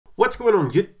going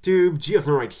on YouTube?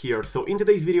 Geosno right here. So in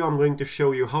today's video I'm going to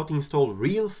show you how to install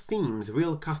real themes,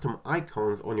 real custom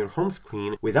icons on your home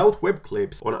screen without web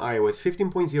clips on iOS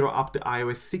 15.0 up to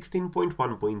iOS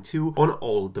 16.1.2 on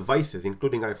all devices,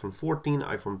 including iPhone 14,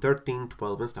 iPhone 13,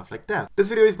 12 and stuff like that. This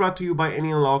video is brought to you by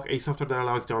AnyUnlock, a software that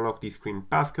allows you to unlock the screen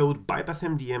passcode, bypass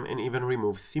MDM and even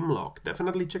remove SIM lock.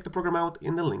 Definitely check the program out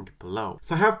in the link below.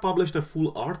 So I have published a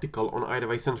full article on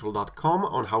iDevicecentral.com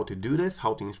on how to do this,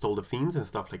 how to install the themes and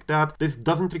stuff like that. This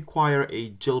doesn't require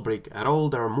a jailbreak at all.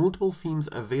 There are multiple themes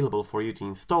available for you to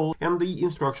install and the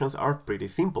instructions are pretty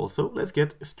simple, so let's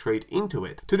get straight into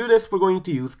it. To do this we're going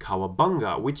to use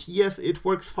Cowabunga, which yes, it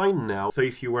works fine now. So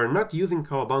if you were not using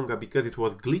Cowabunga because it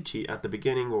was glitchy at the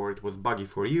beginning or it was buggy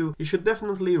for you, you should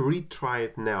definitely retry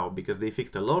it now because they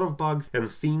fixed a lot of bugs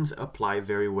and themes apply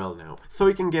very well now. So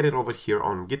you can get it over here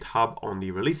on GitHub on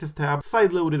the releases tab,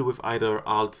 sideloaded with either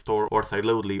AltStore or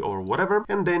Sideloadly or whatever,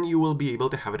 and then you will be able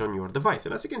to have it on your device.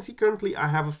 And as you can see, currently I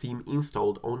have a theme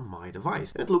installed on my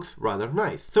device and it looks rather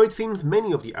nice. So it themes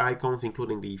many of the icons,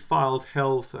 including the files,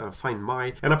 health, Find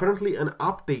My, and apparently an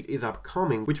update is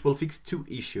upcoming which will fix two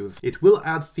issues. It will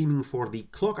add theming for the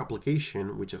clock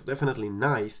application, which is definitely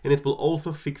nice, and it will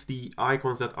also fix the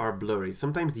icons that are blurry.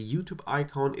 Sometimes the YouTube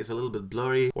icon is a little bit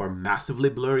blurry or massively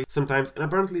blurry sometimes, and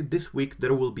apparently this week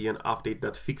there will be an update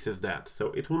that fixes that,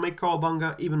 so it will make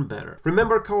Cowabunga even better.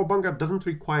 Remember, Cowabunga doesn't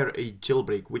require a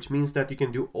jailbreak, which means that you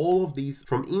can do all of these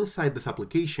from inside this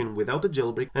application without a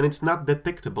jailbreak, and it's not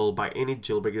detectable by any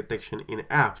jailbreak detection in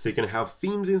app. So you can have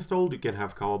themes installed, you can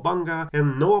have Cowabunga,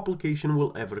 and no application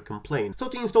will ever complain. So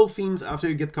to install themes after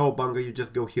you get Cowabunga, you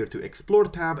just go here to Explore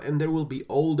tab and there will be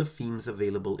all the themes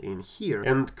available in here.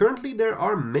 And currently there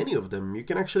are many of them. You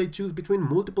can actually choose between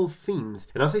multiple themes.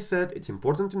 And as I said, it's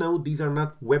important to know these are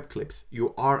not web clips.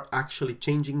 You are actually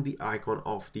changing the icon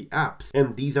of the apps.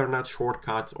 And these are not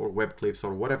shortcuts or web clips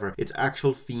or whatever. It's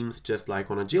actual themes just like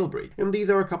on a jailbreak. And these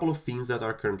are a couple of themes that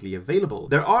are currently available.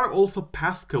 There are also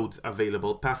passcodes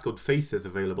available, passcode faces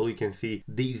available. You can see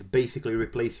these basically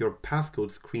replace your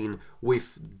passcode screen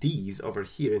with these over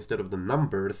here instead of the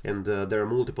numbers. And there are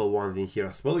multiple ones in here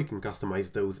as well. You can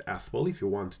customize those as well if you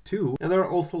want to. And there are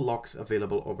also locks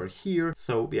available over here.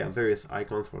 So yeah, various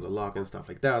icons for the lock and stuff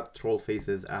like that. Troll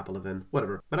faces, Apple event,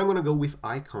 whatever. But I'm gonna go with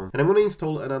icons. And I'm gonna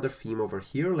install another theme over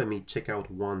here. Let me check out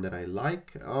one that I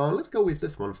like. Let's go with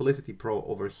this one, Felicity Pro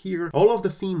over here. All of the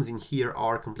themes in here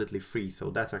are completely free, so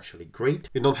that's actually great.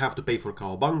 You don't have to pay for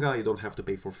Cowabunga, you don't have to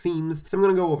pay for themes. So I'm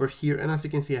gonna go over here, and as you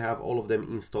can see, I have all of them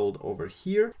installed over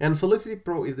here. And Felicity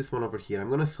Pro is this one over here. I'm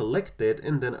gonna select it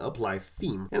and then apply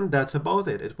theme. And that's about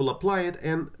it. It will apply it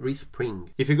and respring.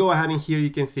 If you go ahead in here, you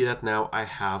can see that now I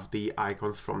have the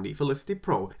icons from the Felicity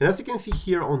Pro. And as you can see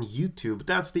here on YouTube,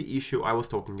 that's the issue I was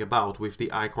talking about with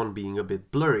the icon being a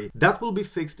bit blurry. That will be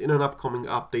fixed in an upcoming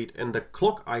update, and the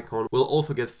clock icon will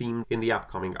also get themed in the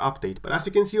upcoming update. But as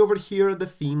you can see over here, the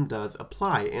theme does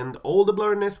apply and all the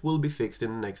blurriness will be fixed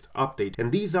in the next update.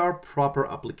 And these are proper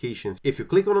applications. If you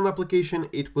click on an application,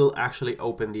 it will actually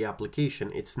open the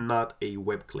application. It's not a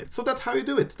web clip. So that's how you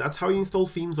do it. That's how you install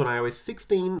themes on iOS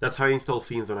 16. That's how you install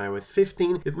themes on iOS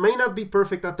 15. It may not be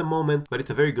perfect at the moment, but it's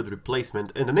a very good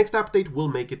replacement, and the next update will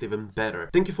make it even better.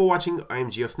 Thank you for watching. I am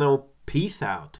Geosno. Peace out.